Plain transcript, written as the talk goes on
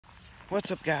What's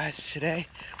up, guys? Today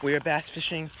we are bass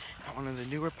fishing at one of the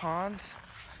newer ponds,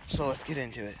 so let's get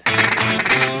into it.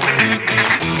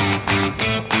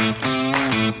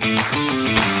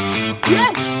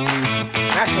 Yes!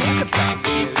 That's a bad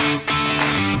dude.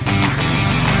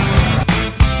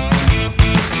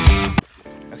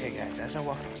 Okay guys, as I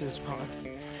walk up to this pond,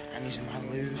 I'm using my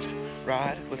Lew's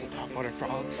rod with a topwater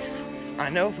frog. I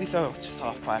know if we throw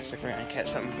soft plastic we're gonna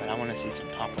catch something, but I want to see some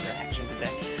topwater action today.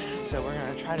 So we're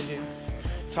gonna try to do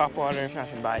topwater. If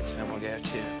nothing bites, then we'll go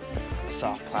to a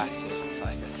soft plastic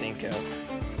like a Senko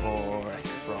or a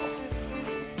Crawl.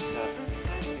 So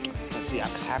let's see, I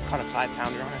have caught a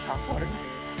 5-pounder on a topwater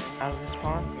out of this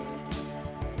pond.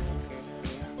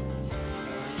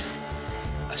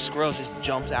 A squirrel just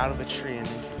jumped out of a tree and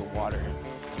into the water.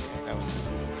 That was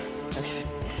okay.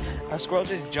 A squirrel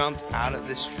just jumped out of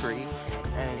this tree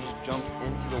and just jumped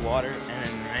into the water and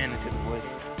then ran into the woods.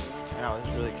 And I was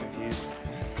really confused.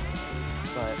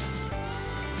 But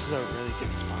this is a really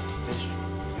good spot to fish.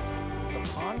 The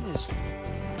pond is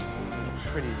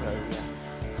pretty low, yeah.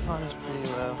 The pond is pretty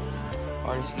low.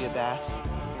 Hard to see a bass.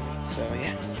 So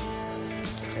yeah.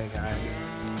 Okay guys.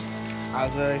 I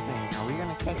was really thinking, are we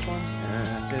gonna catch one? And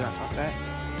as soon as I caught that,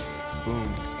 boom.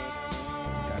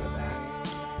 Got a bass.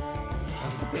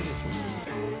 That's the biggest one.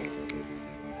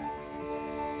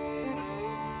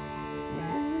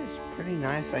 It's pretty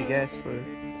nice, I guess, for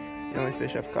the only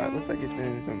fish I've caught. Looks like it's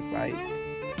been in some fights.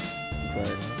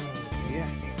 But yeah.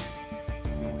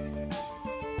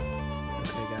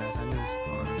 Okay guys, I know this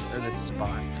pond, or this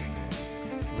spot.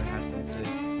 It has some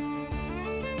fish.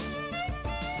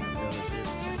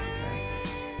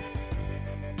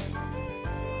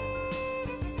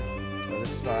 So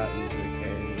this spot usually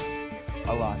carries a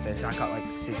lot of fish. I caught like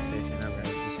 6 fish in a row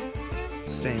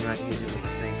just staying right here with the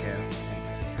Senko.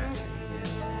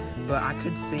 But I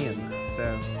could see him,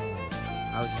 so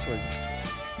I was just sort of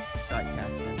like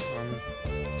casting him for me.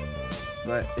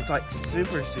 But it's like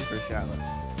super shallow.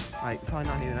 Like probably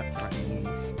not even up to my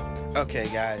knees. Okay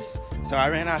guys, so I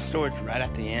ran out of storage right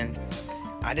at the end.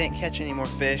 I didn't catch any more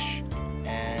fish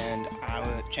and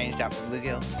I changed out for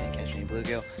bluegill. Didn't catch any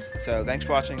bluegill. So thanks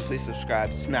for watching. Please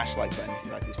subscribe, smash the like button if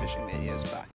you like these fishing videos. Bye.